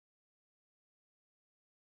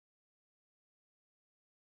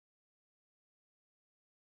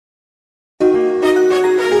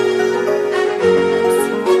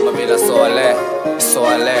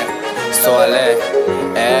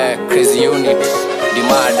crazy unit, the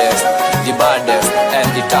maddest, the baddest, and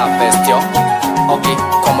the toughest, yo. Okay,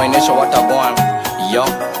 combination what I want, yo.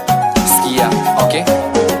 Skia, okay.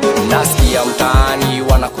 Nasikia mtaani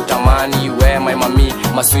wanakutamani, we my mami,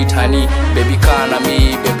 my sweet honey, baby kaa na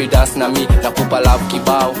mi, baby dance na mi, nakupa love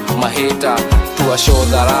kibao, maheta tuwa show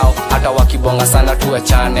dharau, hata wakibonga sana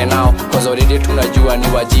tuachane nao, cause already tunajua ni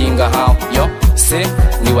wajinga hao, yo, say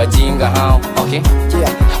ni wajinga hao, okay?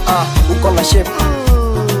 Yeah, uko na shape.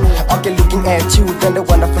 Okay, looking at you, then the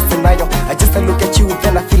one of us scenario. I just look at you,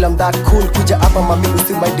 then I feel I'm that cool. Kuja hapa mami,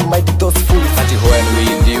 usi mighty those fools. Ati when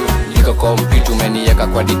with you, nika compete umenieka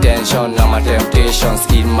kwa detention na my temptations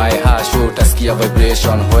in my heart, show utasikia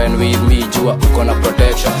vibration. When with me, jua uko na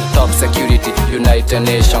protection, top security, United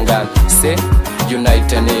Nation girl. Say,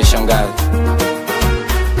 United Nation girl.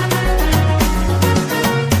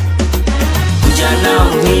 Kuja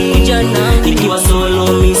nami, nikiwa solo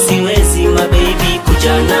mi siwezi my baby.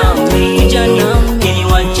 Kuja nami,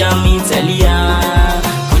 kiniwacha mitalia.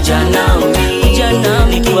 Kuja nami,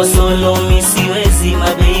 nikiwa solo mi siwezi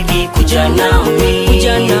my baby. Kuja nami,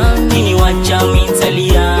 kiniwacha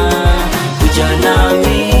mitalia. Kuja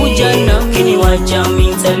nami, kiniwacha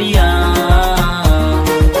mitalia.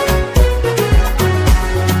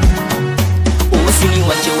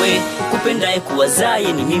 Usiniwache we, kupendaye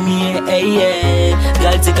kuwazaye ni mimi, yeah.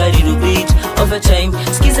 Girl, take a little bit of a time,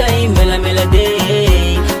 skiza hii mela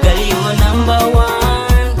day. Girl, you are number one.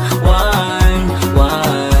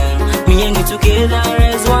 Me and you together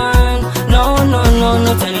as one. No,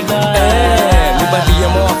 Taliban. Nipatie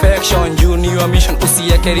more affection, you ni your mission.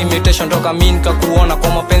 Usieke limitation, toka mi nikakuona. Kwa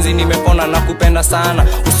mapenzi nimepona na kupenda sana.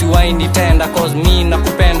 Usiwahi nitenda, cause mi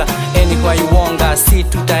nakupenda. Anywhere you wonga, si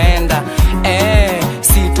tutaenda.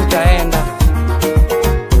 Si tutaenda.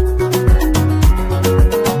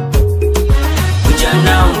 Kuja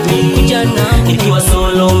nami, nikiwa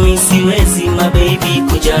solo mi siwezi my baby.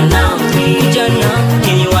 Kuja nami,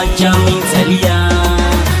 kiniwacha mitalia.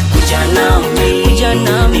 Kuja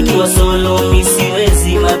nami, nikiwa solo mi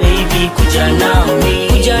siwezi my baby. Kuja nami,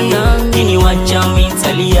 kiniwacha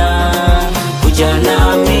mitalia. Kuja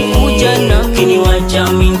nami, kiniwacha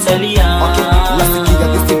mitalia. Nasikia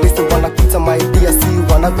visi wanakuta my dear,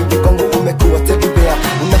 si wana baby kongo umekuwa teddy bear.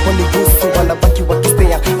 Unaponigusu wanabaki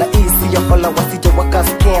wakistea, na easy ya hola wasije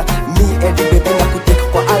wakaskia. Me and baby na kuteka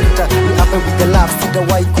kwa altar, we up with the love,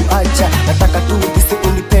 sitawahi kuacha. Nataka tu disi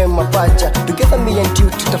unipe mapacha, together me and you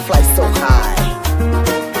to fly so high.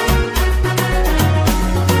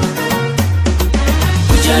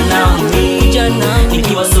 Kuja nami,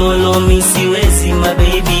 nikiwa solo mi siwezi my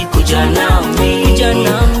baby. Kuja nami,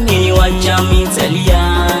 kiniwacha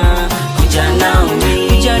mitalia. Kuja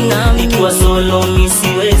nami, nikiwa solo mi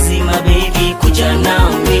siwezi my baby. Kuja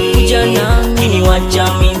nami, kiniwacha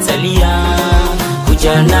mitalia.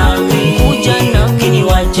 Kuja nami,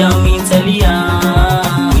 kiniwacha mitalia.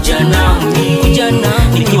 Kuja nami,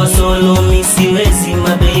 nikiwa solo mi siwezi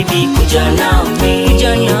my baby. Kuja nami,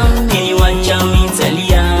 kiniwacha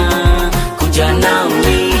mitalia. Kuja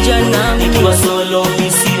nami, nikiwa solo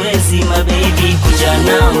mi siwezi my baby. Kuja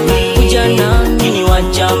nami,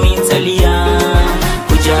 kiniwacha mitalia.